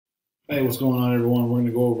Hey, what's going on, everyone? We're going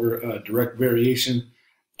to go over direct variation.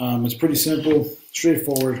 It's pretty simple,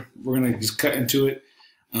 straightforward. We're going to just cut into it.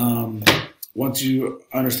 Um, Once you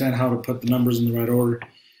understand how to put the numbers in the right order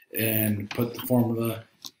and put the formula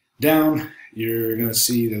down, you're going to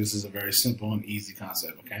see that this is a very simple and easy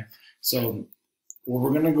concept. Okay, so what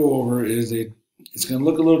we're going to go over is it's going to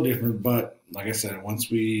look a little different, but like I said,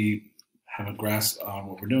 once we have a grasp on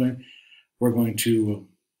what we're doing, we're going to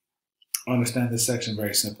understand this section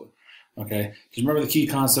very simply. Okay, just remember the key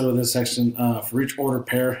concept of this section. For each order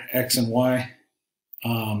pair, x and y,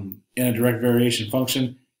 in a direct variation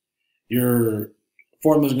function, your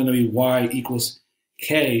formula is going to be y equals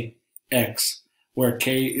kx, where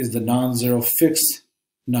k is the non-zero fixed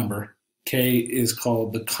number. K is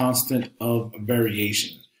called the constant of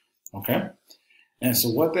variation. Okay, and so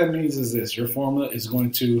what that means is this: your formula is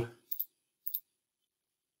going to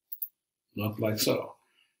look like so.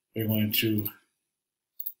 You're going to,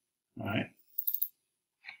 all right,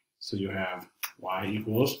 so you have y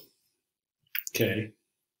equals k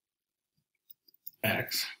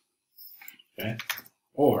x, okay,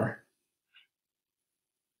 or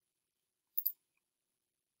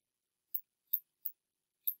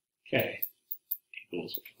k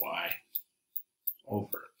equals y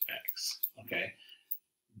over x, okay.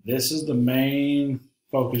 This is the main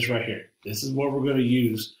focus right here. This is what we're going to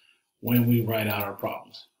use when we write out our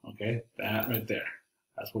problems, okay. That right there,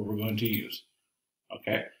 that's what we're going to use,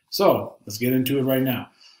 okay. So let's get into it right now.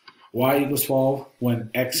 Y equals 12 when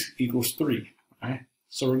x equals 3, all right.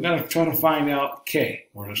 So we're going to try to find out k.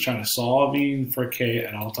 We're just trying to solving for k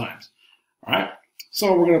at all times. All right.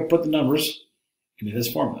 So we're going to put the numbers into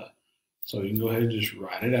this formula. So you can go ahead and just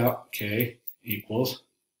write it out. K equals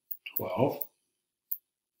 12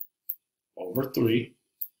 over 3.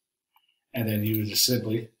 And then you just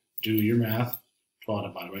simply do your math.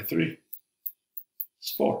 12 divided by 3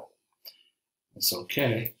 is 4. And so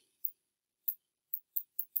k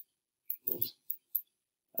equals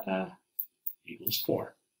equals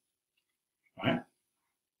 4. All right.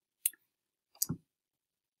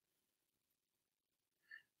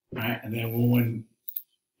 All right. And then when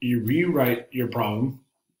you rewrite your problem,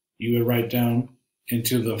 you would write down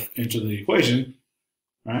into the equation,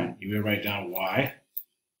 right? You would write down y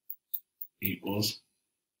equals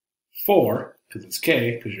 4, because it's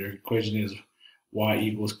k, because your equation is y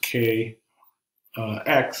equals k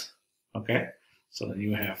x. Okay. So then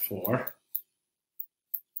you have 4x.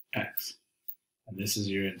 And this is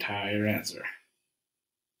your entire answer.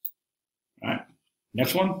 All right.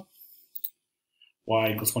 Next one.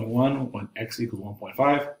 Y equals 21 when x equals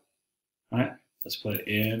 1.5. All right. Let's put it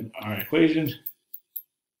in our equation.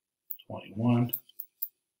 21,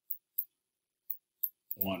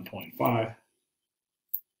 1.5. All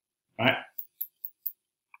right.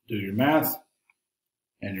 Do your math,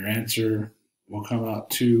 and your answer will come out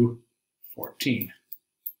to 14.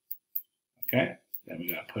 Okay. Then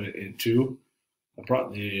we got to put it into the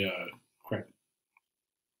correct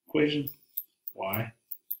equation. Y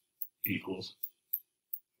equals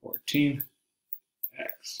 14x.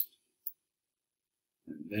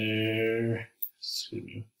 And there, excuse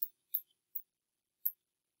me,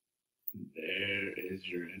 there is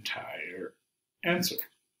your entire answer.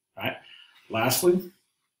 All right. Lastly,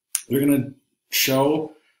 we're going to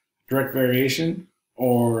show direct variation,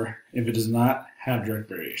 or if it does not have direct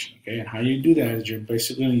variation. Okay, and how you do that is you're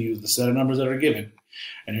basically going to use the set of numbers that are given,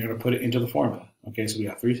 and you're going to put it into the formula. Okay, so we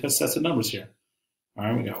got 3 sets of numbers here. All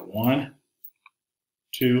right, we got 1,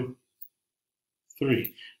 2,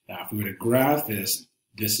 3. Now, if we were to graph this,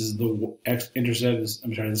 this is the x-intercept. This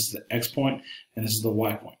is the x point, and this is the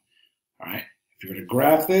y point. All right. If you were to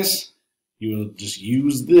graph this, you will just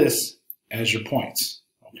use this as your points.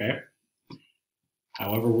 Okay.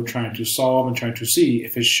 However, we're trying to solve and trying to see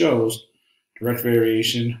if it shows direct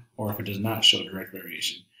variation or if it does not show direct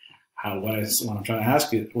variation. What I'm trying to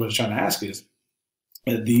ask is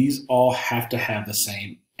that these all have to have the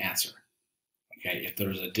same answer. Okay. If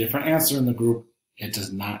there's a different answer in the group, it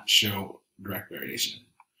does not show direct variation.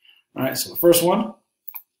 All right. So the first one,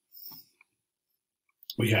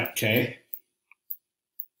 we have k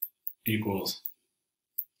equals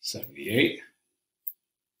 78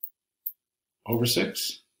 over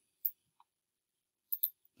 6.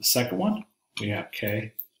 The second one, we have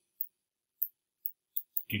k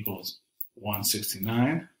equals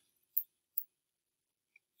 169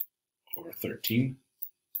 over 13.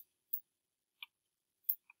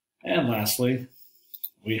 And lastly,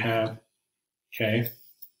 we have k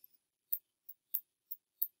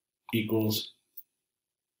equals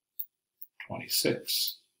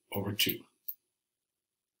 26 over 2.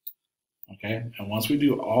 Okay, and once we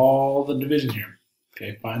do all the division here,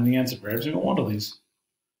 Okay, find the answer for every single one of these.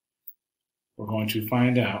 We're going to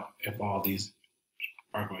find out if all these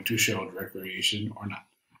are going to show direct variation or not.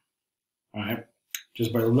 All right,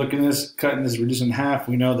 just by looking at this, cutting this, reducing in half,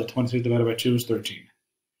 we know that 26 divided by 2 is 13. If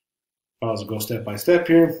I was to go step by step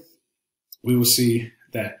here, we will see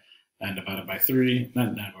that 9 divided by 3,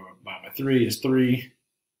 9 divided by 3 is 3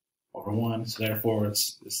 over 1. So therefore,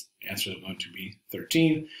 this answer is going to be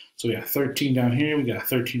 13. So we got 13 down here. We got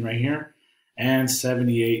 13 right here. And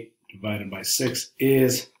 78 divided by 6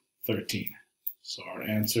 is 13. So our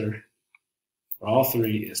answer for all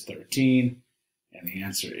three is 13. And the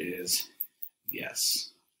answer is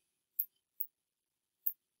yes.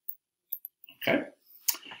 Okay.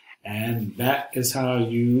 And that is how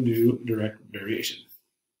you do direct variation.